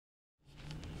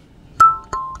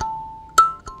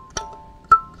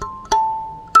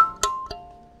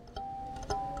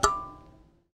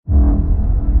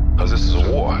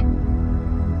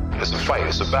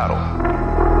witness a battle.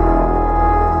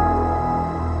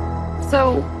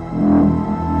 So,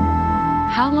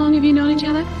 how long have you known each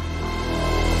other?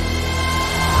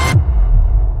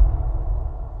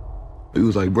 We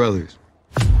was like brothers.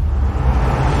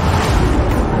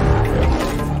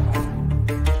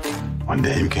 One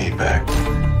day you came back.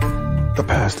 The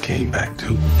past came back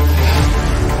too.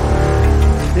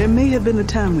 There may have been a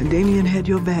time when Damien had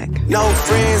your back. No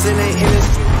friends in the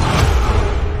industry.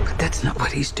 But that's not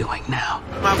what he's doing now.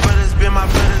 My brothers been my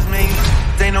brothers, man.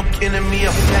 They no killing me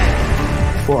a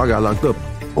fact. Before I got locked up,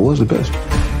 I was the best.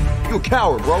 You a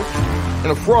coward, bro.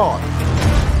 And a fraud.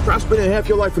 Try spending half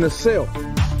your life in a cell.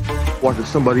 Watching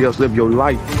somebody else live your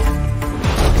life.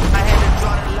 I had to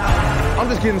draw the line. I'm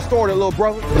just getting started, little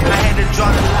brother. I had to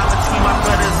draw the line between my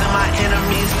brothers and my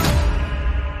enemies.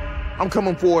 I'm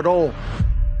coming for it all.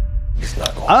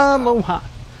 Aloha.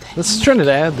 This is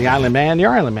Trinidad, the Island Man,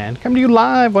 your Island Man, coming to you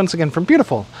live once again from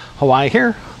beautiful Hawaii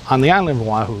here on the island of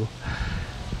Oahu.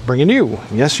 Bringing you,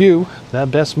 yes you, the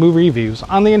best movie reviews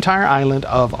on the entire island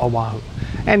of Oahu.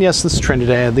 And yes, this is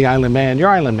Trinidad, the Island Man, your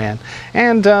Island Man.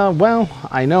 And, well,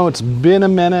 I know it's been a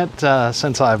minute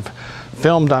since I've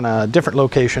filmed on a different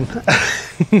location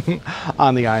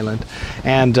on the island.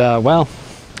 And, well,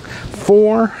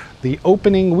 for the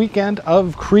opening weekend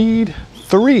of Creed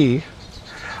 3,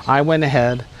 I went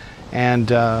ahead and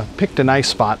picked a nice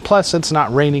spot. Plus, it's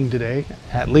not raining today,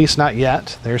 at least not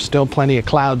yet. There's still plenty of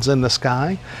clouds in the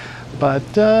sky. But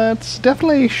it's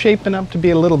definitely shaping up to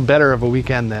be a little better of a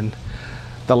weekend than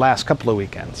the last couple of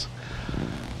weekends.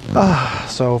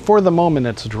 So for the moment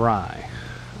it's dry.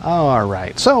 All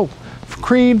right, so for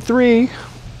Creed 3,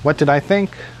 what did I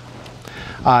think?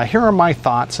 Here are my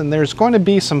thoughts, and there's going to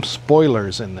be some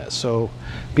spoilers in this, so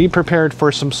be prepared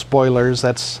for some spoilers.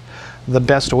 That's the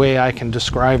best way I can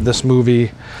describe this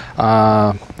movie,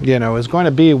 you know, is going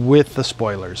to be with the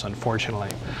spoilers, unfortunately.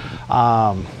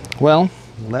 Well,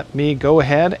 let me go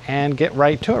ahead and get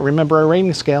right to it. Remember our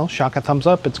rating scale, shock a thumbs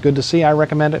up, it's good to see, I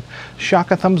recommend it.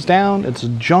 Shock a thumbs down, it's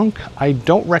junk, I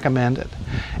don't recommend it.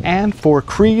 And for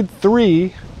Creed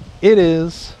 3, it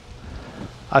is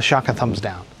a shock a thumbs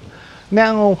down.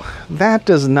 Now, that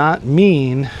does not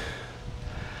mean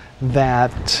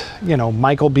that, you know,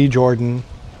 Michael B. Jordan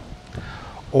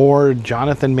or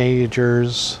Jonathan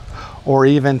Majors or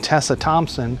even Tessa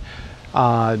Thompson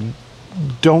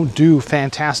don't do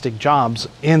fantastic jobs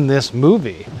in this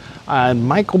movie.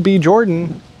 Michael B.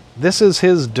 Jordan, this is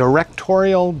his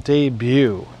directorial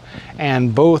debut,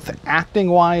 and both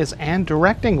acting-wise and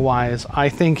directing-wise, I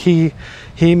think he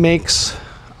makes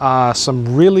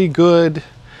some really good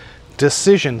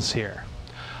decisions here.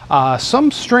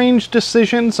 Some strange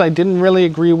decisions I didn't really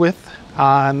agree with,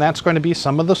 and that's going to be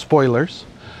some of the spoilers.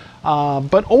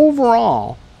 But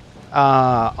overall,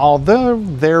 although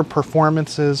their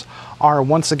performances are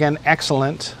once again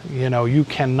excellent, you know, you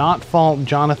cannot fault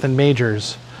Jonathan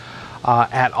Majors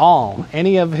at all.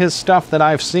 Any of his stuff that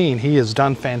I've seen, he has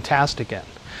done fantastic in.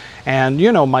 And,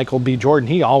 you know, Michael B. Jordan,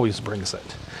 he always brings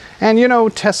it. And, you know,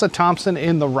 Tessa Thompson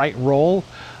in the right role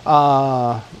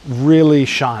really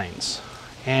shines.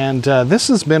 And this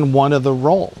has been one of the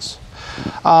roles.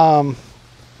 That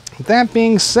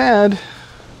being said,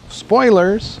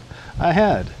 spoilers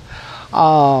ahead.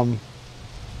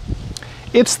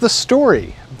 It's the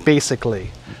story,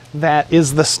 basically, that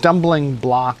is the stumbling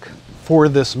block for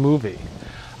this movie.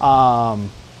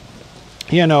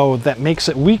 You know, that makes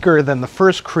it weaker than the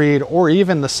first Creed or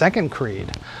even the second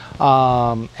Creed.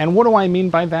 And what do I mean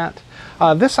by that?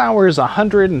 This hour is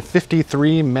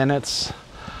 153 minutes.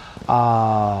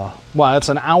 Well, it's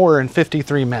an hour and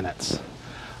 53 minutes.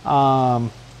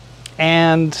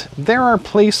 And there are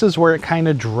places where it kind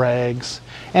of drags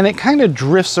and it kind of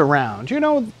drifts around. You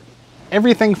know,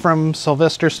 everything from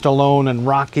Sylvester Stallone and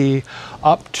Rocky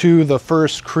up to the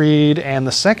first Creed and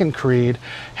the second Creed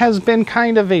has been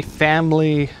kind of a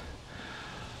family,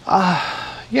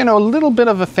 you know, a little bit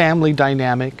of a family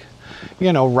dynamic.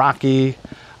 You know, Rocky,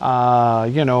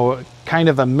 you know, kind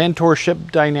of a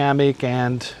mentorship dynamic,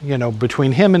 and, you know,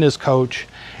 between him and his coach,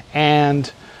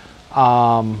 and,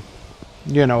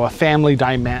 you know, a family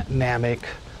dynamic,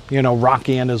 you know,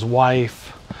 Rocky and his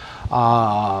wife,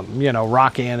 you know,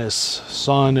 Rocky and his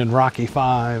son in Rocky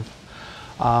 5,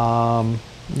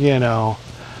 you know,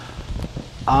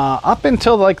 up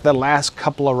until like the last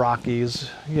couple of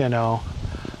Rockies, you know,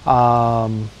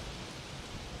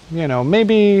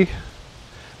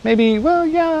 maybe, well,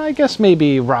 yeah, I guess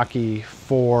maybe Rocky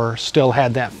 4 still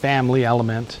had that family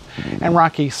element, and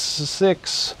Rocky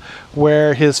 6,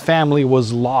 where his family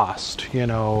was lost, you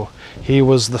know, he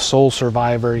was the sole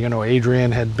survivor, you know,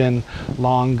 Adrian had been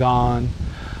long gone,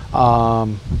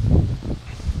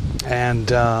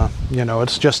 And, you know,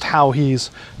 it's just how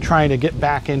he's trying to get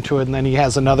back into it, and then he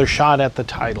has another shot at the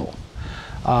title.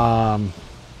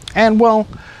 And, well,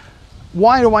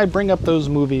 why do I bring up those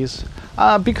movies?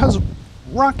 Because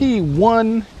Rocky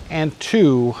 1 and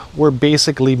 2 were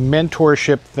basically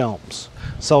mentorship films.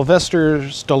 Sylvester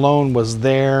Stallone was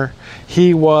there.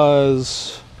 He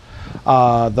was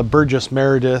the Burgess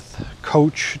Meredith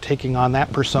coach, taking on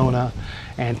that persona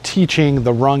and teaching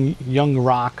the young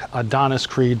Rock, Adonis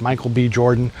Creed, Michael B.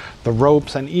 Jordan, the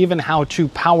ropes, and even how to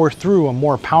power through a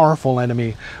more powerful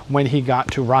enemy when he got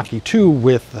to Rocky 2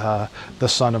 with the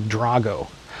son of Drago.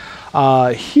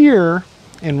 Here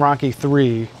in Rocky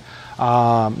 3, you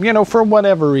know, for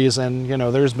whatever reason, you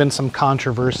know, there's been some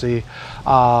controversy.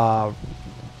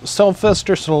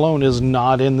 Sylvester Stallone is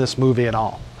not in this movie at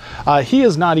all. He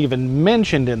is not even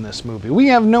mentioned in this movie. We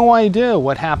have no idea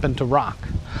what happened to Rock.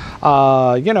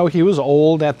 You know, he was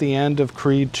old at the end of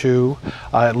Creed 2.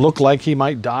 It looked like he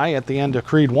might die at the end of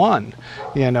Creed 1,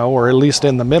 you know, or at least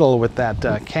in the middle with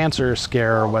that cancer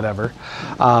scare or whatever.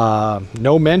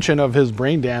 No mention of his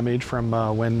brain damage from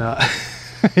when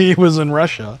he was in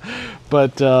Russia.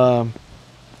 But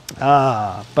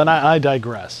I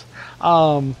digress.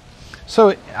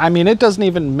 So, I mean, it doesn't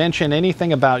even mention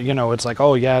anything about, you know, it's like,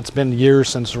 oh yeah, it's been years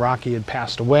since Rocky had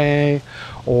passed away,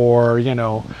 or, you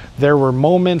know, there were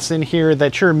moments in here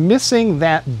that you're missing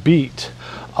that beat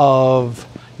of,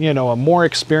 you know, a more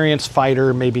experienced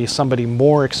fighter, maybe somebody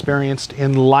more experienced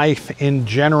in life in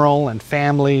general and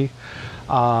family,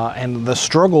 and the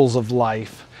struggles of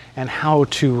life and how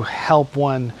to help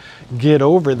one get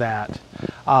over that.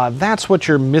 That's what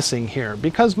you're missing here,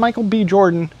 because Michael B.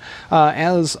 Jordan,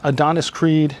 as Adonis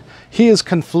Creed, he is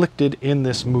conflicted in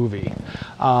this movie.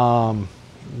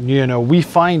 You know, we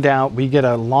find out, we get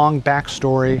a long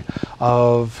backstory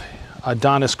of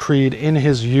Adonis Creed in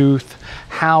his youth,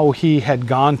 how he had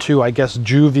gone to, I guess,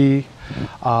 juvie,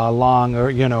 or,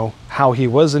 you know, how he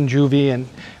was in juvie, and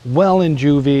well in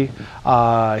juvie,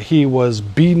 he was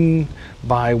beaten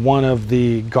by one of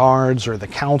the guards or the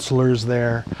counselors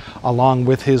there, along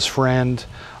with his friend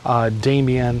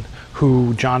Damien,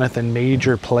 who Jonathan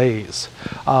Major plays.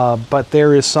 But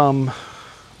there is some,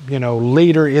 you know,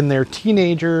 later in their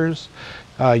teenagers,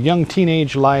 young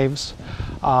teenage lives,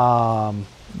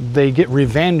 they get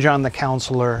revenge on the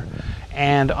counselor,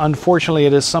 and unfortunately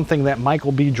it is something that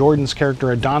Michael B. Jordan's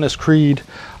character Adonis Creed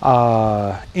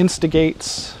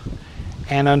instigates.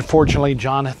 And unfortunately,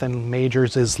 Jonathan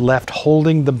Majors is left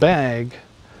holding the bag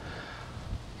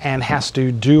and has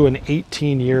to do an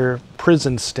 18-year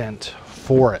prison stint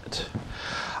for it.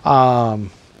 And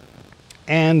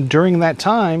during that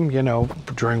time, you know,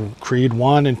 during Creed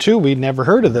 1 and 2, we'd never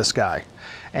heard of this guy.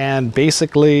 And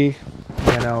basically,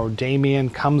 you know, Damien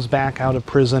comes back out of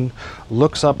prison,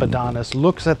 looks up Adonis,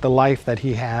 looks at the life that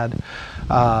he had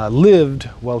lived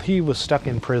while he was stuck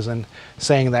in prison,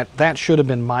 saying that that should have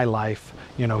been my life.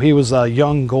 You know, he was a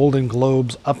young Golden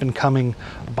Globes up-and-coming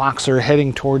boxer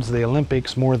heading towards the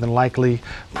Olympics, more than likely.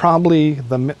 Probably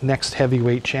the next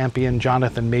heavyweight champion,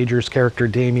 Jonathan Majors' character,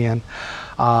 Damien.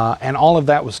 And all of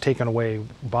that was taken away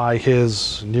by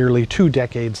his nearly 2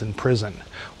 decades in prison.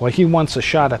 Well, he wants a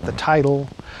shot at the title,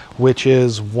 which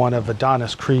is one of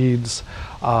Adonis Creed's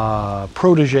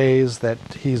proteges that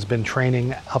he's been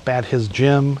training up at his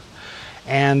gym.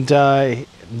 And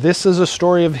this is a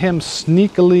story of him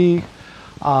sneakily,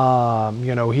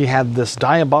 you know, he had this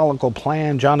diabolical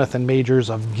plan, Jonathan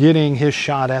Majors, of getting his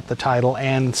shot at the title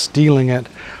and stealing it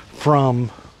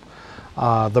from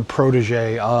the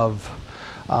protege of,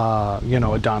 you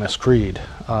know, Adonis Creed,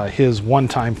 his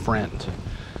one-time friend.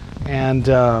 And,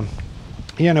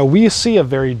 you know, we see a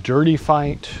very dirty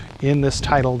fight in this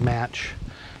title match.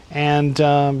 And,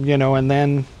 you know, and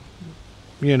then,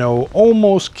 you know,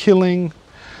 almost killing,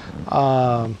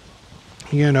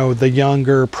 you know, the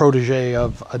younger protege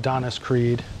of Adonis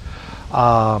Creed.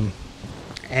 And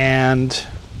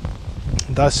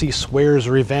thus he swears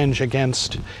revenge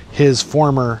against his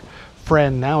former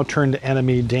friend, now turned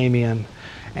enemy, Damien,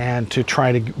 and to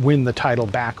try to win the title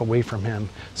back away from him,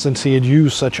 since he had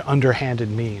used such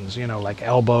underhanded means, you know, like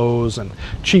elbows and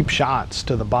cheap shots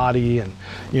to the body and,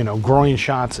 you know, groin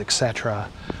shots, etc.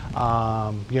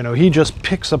 You know, he just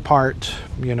picks apart,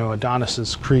 you know,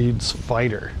 Adonis Creed's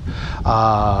fighter,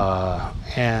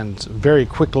 and very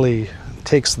quickly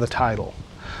takes the title,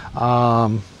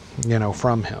 you know,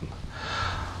 from him.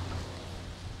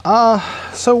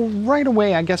 So right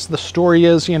away, I guess the story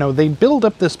is, you know, they build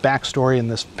up this backstory and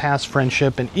this past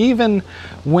friendship, and even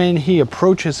when he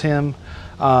approaches him,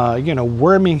 you know,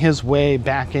 worming his way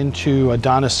back into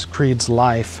Adonis Creed's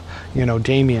life, you know,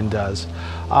 Damien does.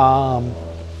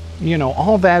 you know,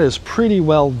 all that is pretty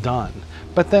well done.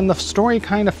 But then the story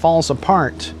kind of falls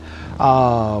apart.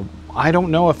 I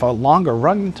don't know if a longer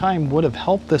running time would have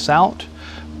helped this out,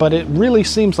 but it really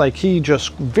seems like he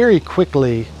just very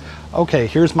quickly, okay,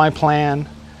 here's my plan,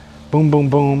 boom, boom,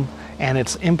 boom, and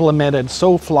it's implemented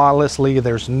so flawlessly.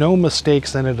 There's no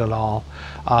mistakes in it at all.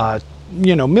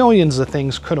 You know, millions of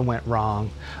things could have went wrong.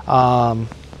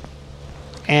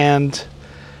 And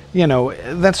you know,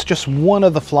 that's just one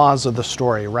of the flaws of the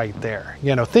story right there.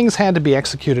 You know, things had to be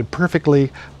executed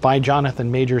perfectly by Jonathan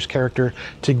Majors' character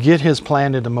to get his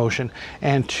plan into motion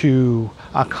and to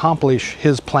accomplish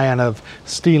his plan of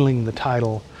stealing the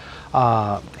title.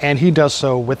 And he does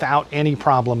so without any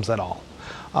problems at all.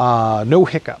 No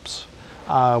hiccups.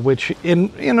 Which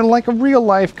in like a real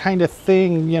life kind of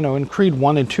thing, you know, in Creed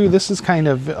 1 and 2, this is kind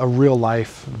of a real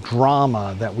life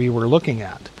drama that we were looking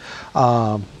at.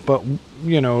 But,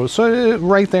 you know, so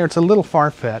right there, it's a little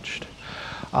far-fetched.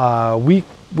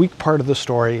 Weak part of the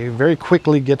story. Very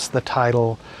quickly gets the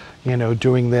title, you know,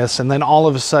 doing this. And then all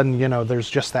of a sudden, you know, there's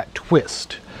just that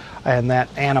twist. And that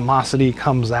animosity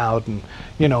comes out. And,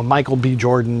 you know, Michael B.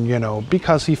 Jordan, you know,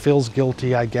 because he feels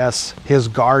guilty, I guess, his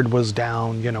guard was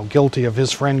down, you know, guilty of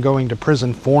his friend going to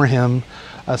prison for him,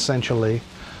 essentially.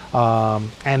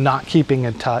 And not keeping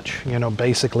in touch, you know,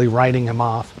 basically writing him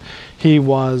off. He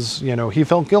was, you know, he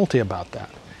felt guilty about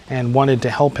that and wanted to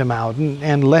help him out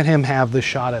and let him have the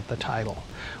shot at the title,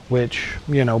 which,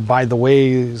 you know, by the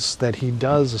ways that he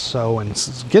does so and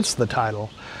gets the title,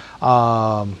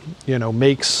 you know,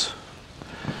 makes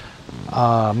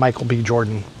Michael B.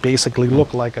 Jordan basically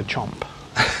look like a chump.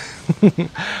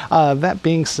 That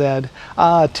being said,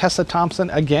 Tessa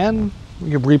Thompson, again,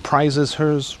 reprises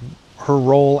her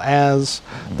role as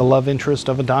the love interest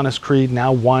of Adonis Creed,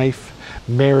 now wife,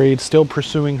 married, still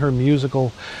pursuing her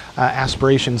musical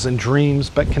aspirations and dreams,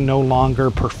 but can no longer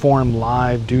perform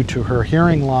live due to her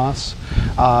hearing loss,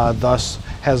 thus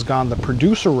has gone the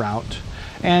producer route.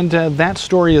 And that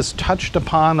story is touched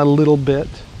upon a little bit,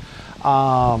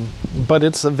 but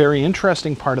it's a very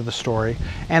interesting part of the story,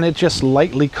 and it just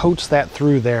lightly coats that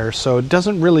through there, so it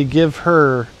doesn't really give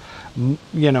her,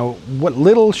 you know, what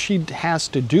little she has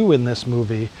to do in this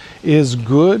movie is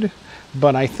good,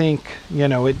 but I think, you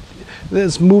know,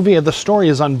 this movie, the story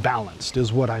is unbalanced,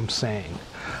 is what I'm saying.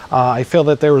 I feel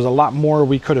that there was a lot more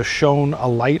we could have shown a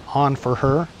light on for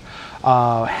her.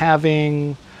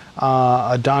 Having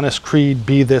Adonis Creed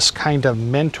be this kind of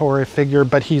mentor figure,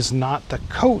 but he's not the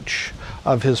coach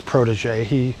of his protege.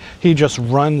 He just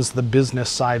runs the business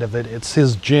side of it. It's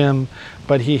his gym,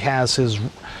 but he has his,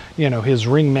 you know, his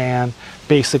ring man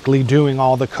basically doing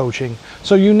all the coaching.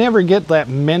 So you never get that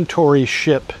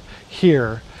mentorship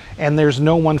here, and there's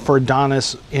no one for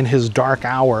Adonis in his dark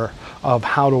hour of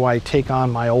how do I take on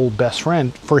my old best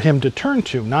friend for him to turn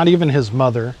to. Not even his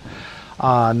mother,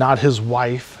 not his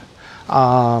wife.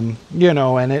 You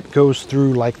know, and it goes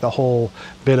through like the whole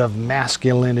bit of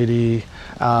masculinity,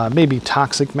 maybe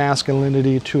toxic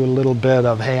masculinity, to a little bit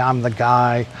of, hey, I'm the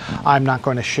guy, I'm not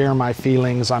going to share my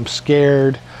feelings, I'm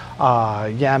scared,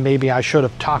 yeah, maybe I should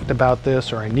have talked about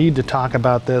this, or I need to talk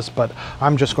about this, but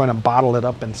I'm just going to bottle it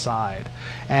up inside.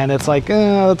 And it's like,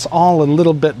 it's all a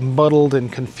little bit muddled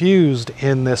and confused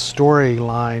in this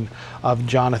storyline of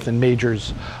Jonathan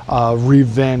Majors'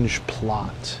 revenge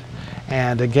plot.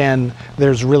 And again,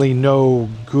 there's really no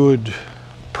good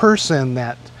person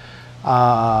that,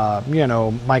 you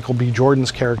know, Michael B.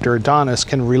 Jordan's character Adonis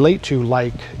can relate to,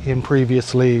 like in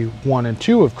previously 1 and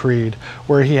 2 of Creed,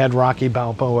 where he had Rocky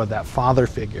Balboa, that father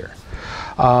figure.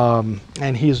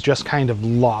 And he's just kind of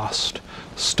lost,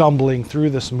 stumbling through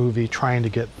this movie, trying to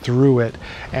get through it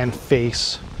and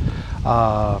face,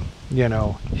 you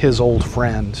know, his old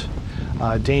friend,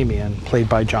 Damien, played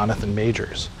by Jonathan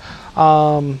Majors.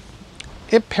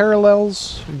 It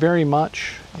parallels very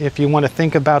much. If you want to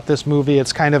think about this movie,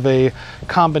 it's kind of a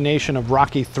combination of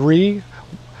Rocky 3,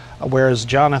 whereas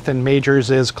Jonathan Majors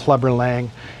is Clubber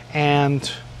Lang, and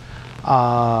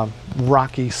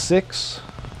Rocky 6,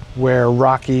 where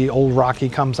old Rocky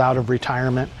comes out of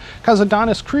retirement. Because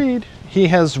Adonis Creed, he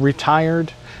has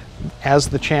retired as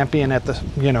the champion at the,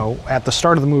 you know, at the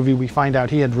start of the movie. We find out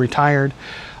he had retired,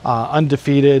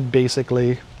 undefeated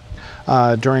basically,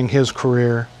 during his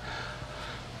career.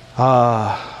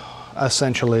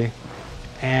 Essentially,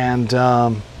 and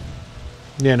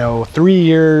you know, 3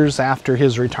 years after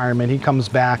his retirement, he comes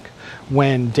back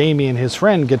when Damien, his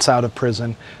friend, gets out of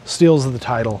prison, steals the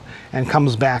title, and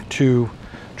comes back to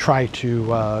try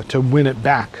to win it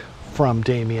back from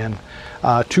Damien,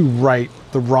 to right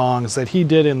the wrongs that he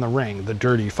did in the ring, the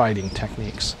dirty fighting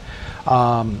techniques.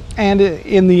 And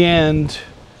in the end,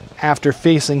 after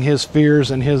facing his fears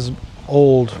and his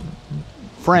old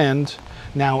friend,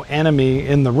 now enemy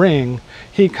in the ring,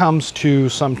 he comes to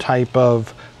some type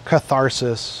of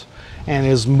catharsis and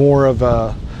is more of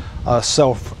a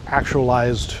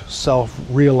self-actualized,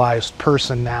 self-realized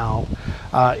person now,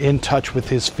 in touch with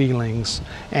his feelings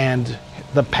and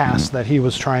the past that he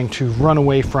was trying to run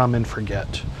away from and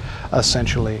forget,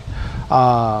 essentially,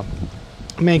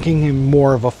 making him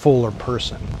more of a fuller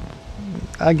person.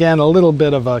 Again, a little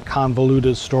bit of a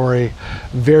convoluted story,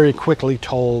 very quickly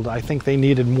told. I think they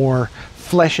needed more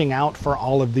fleshing out for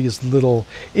all of these little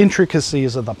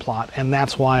intricacies of the plot, and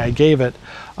that's why I gave it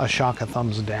a shock of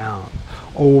thumbs down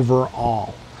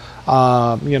overall.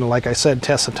 You know, like I said,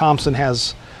 Tessa Thompson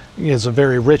is a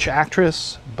very rich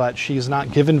actress, but she's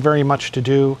not given very much to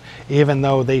do, even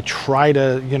though they try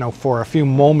to, you know, for a few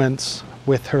moments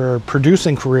with her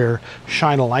producing career,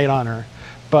 shine a light on her.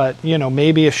 But, you know,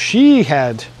 maybe if she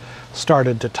had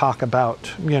started to talk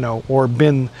about, you know, or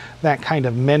been that kind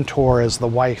of mentor as the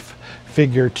wife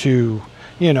figure to,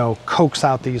 you know, coax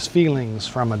out these feelings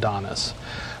from Adonis.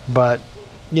 But,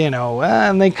 you know,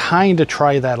 and they kind of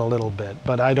try that a little bit,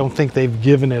 but I don't think they've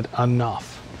given it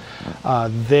enough.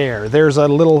 There's a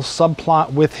little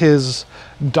subplot with his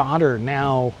daughter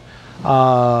now,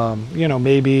 you know,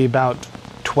 maybe about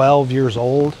 12 years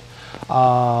old,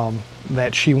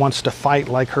 that she wants to fight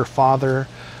like her father,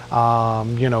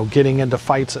 you know, getting into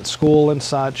fights at school and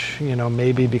such, you know,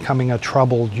 maybe becoming a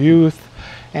troubled youth.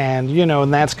 And, you know,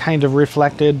 and that's kind of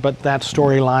reflected, but that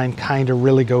storyline kind of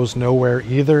really goes nowhere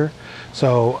either.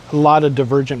 So a lot of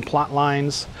divergent plot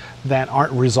lines that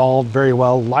aren't resolved very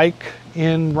well, like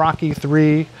in Rocky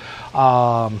III,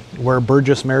 where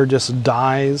Burgess Meredith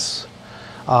dies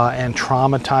and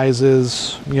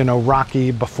traumatizes, you know,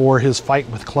 Rocky before his fight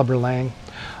with Clubber Lang.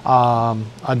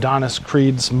 Adonis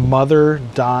Creed's mother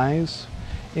dies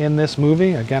in this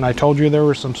movie. Again, I told you there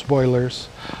were some spoilers,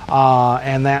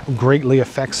 and that greatly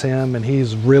affects him, and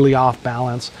he's really off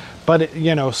balance. But it,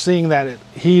 you know, seeing that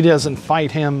he doesn't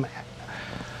fight him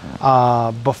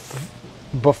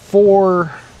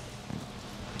before,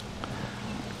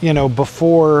 you know,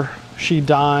 before she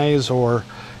dies, or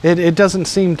it doesn't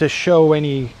seem to show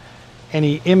any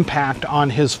impact on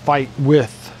his fight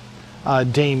with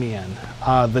Damien,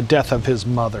 the death of his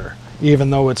mother,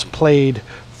 even though it's played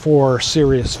for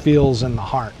serious feels in the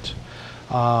heart.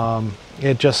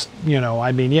 It just, you know,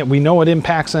 I mean, yeah, we know it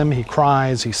impacts him. He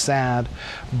cries, he's sad,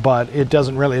 but it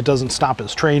doesn't stop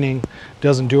his training,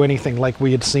 doesn't do anything like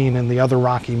we had seen in the other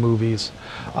Rocky movies,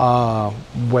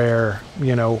 where,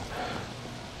 you know,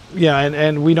 yeah,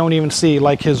 and we don't even see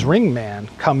like his ring man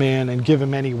come in and give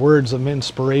him any words of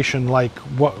inspiration like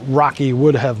what Rocky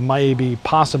would have maybe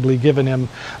possibly given him,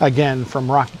 again,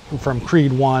 from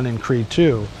Creed 1 and Creed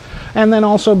 2. And then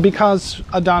also because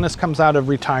Adonis comes out of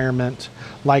retirement,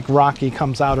 like Rocky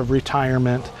comes out of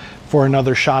retirement for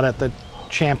another shot at the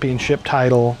championship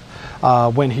title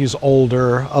when he's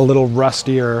older, a little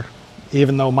rustier,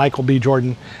 even though Michael B.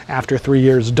 Jordan, after 3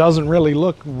 years, doesn't really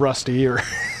look rusty or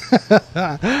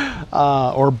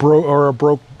or a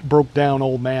broke down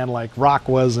old man like Rock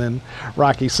was in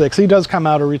Rocky 6. He does come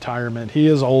out of retirement. He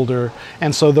is older,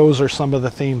 and so those are some of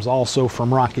the themes also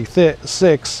from Rocky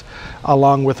 6,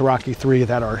 along with Rocky 3,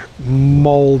 that are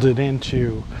molded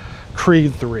into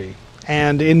Creed 3.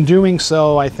 And in doing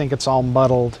so, I think it's all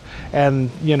muddled. And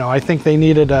you know, I think they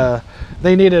needed a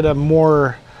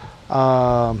more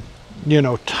you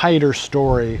know, tighter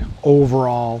story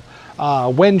overall.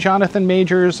 When Jonathan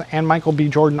Majors and Michael B.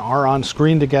 Jordan are on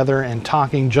screen together and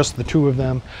talking, just the two of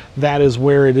them, that is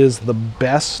where it is the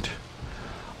best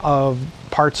of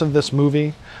parts of this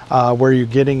movie, where you're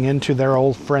getting into their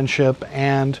old friendship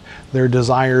and their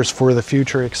desires for the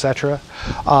future, etc.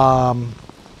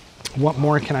 What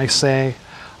more can I say?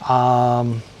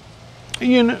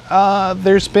 You know,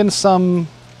 there's been some,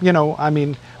 you know, I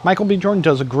mean, Michael B. Jordan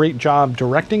does a great job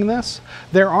directing this.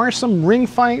 There are some ring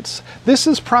fights. This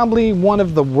is probably one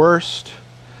of the worst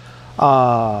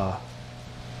Rocky-like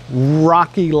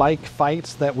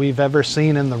fights that we've ever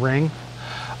seen in the ring.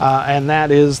 And that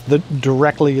is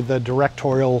directly the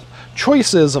directorial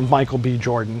choices of Michael B.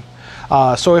 Jordan.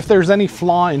 So if there's any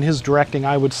flaw in his directing,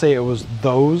 I would say it was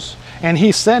those. And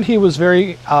he said he was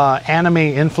very anime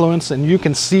influenced, and you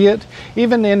can see it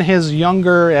even in his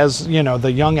younger, as you know,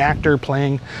 the young actor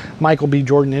playing Michael B.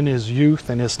 Jordan in his youth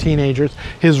and his teenagers.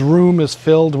 His room is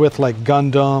filled with like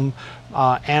Gundam,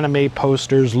 anime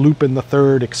posters, Lupin the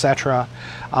Third, etc.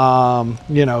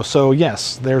 You know, so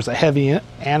yes, there's a heavy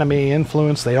anime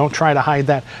influence. They don't try to hide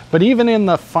that. But even in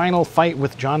the final fight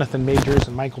with Jonathan Majors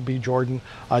and Michael B. Jordan,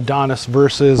 Adonis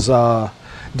versus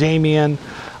Damien,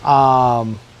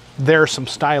 There are some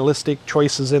stylistic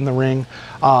choices in the ring.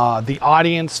 The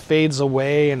audience fades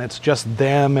away and it's just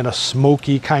them in a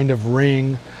smoky kind of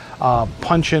ring,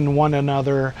 punching one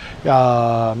another.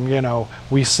 You know,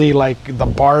 we see like the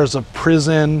bars of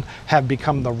prison have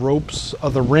become the ropes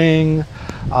of the ring.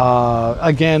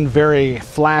 Again, very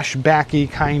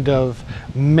flashbacky kind of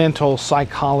mental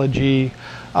psychology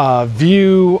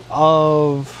view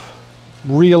of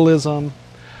realism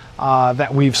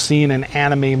that we've seen in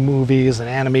anime movies and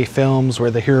anime films,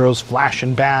 where the heroes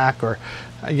flashing back, or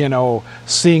you know,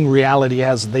 seeing reality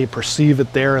as they perceive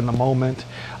it there in the moment,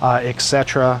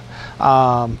 etc.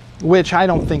 Which I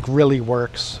don't think really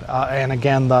works. And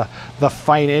again, the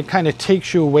fight, it kind of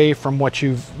takes you away from what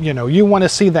you want to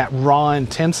see that raw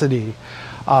intensity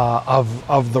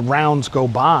of the rounds go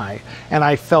by. And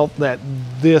I felt that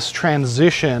this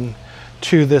transition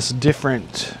to this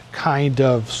different kind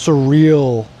of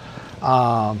surreal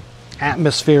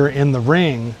atmosphere in the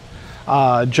ring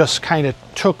just kind of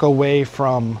took away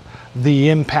from the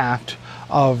impact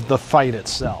of the fight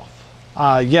itself.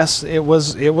 Yes, it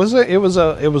was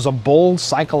a bold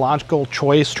psychological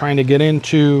choice, trying to get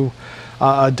into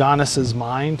Adonis's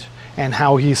mind and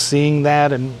how he's seeing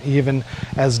that, and even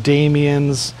as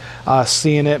Damien's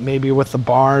seeing it, maybe with the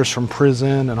bars from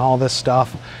prison and all this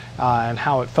stuff, and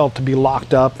how it felt to be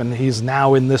locked up, and he's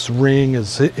now in this ring,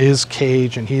 is his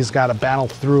cage, and he's got to battle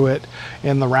through it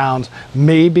in the rounds.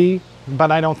 Maybe,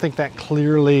 but I don't think that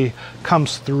clearly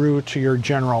comes through to your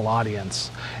general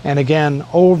audience. And again,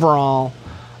 overall,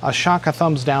 a Shaka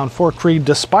thumbs down for Creed,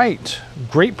 despite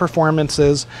great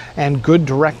performances and good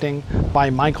directing by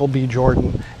Michael B.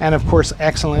 Jordan, and of course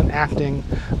excellent acting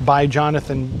by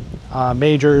Jonathan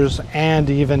Majors and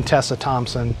even Tessa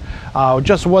Thompson.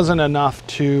 Just wasn't enough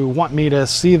to want me to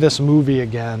see this movie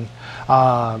again.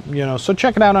 So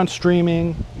check it out on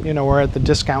streaming. We're at the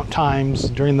discount times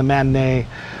during the matinee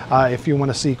if you want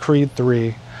to see Creed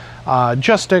 3.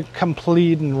 Just to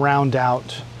complete and round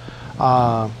out,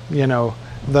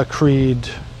 the Creed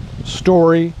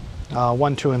story,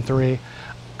 1, 2, and 3.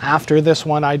 After this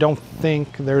one, I don't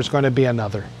think there's going to be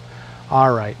another.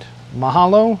 All right.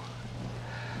 Mahalo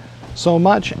so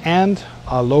much, and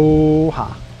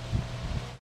aloha.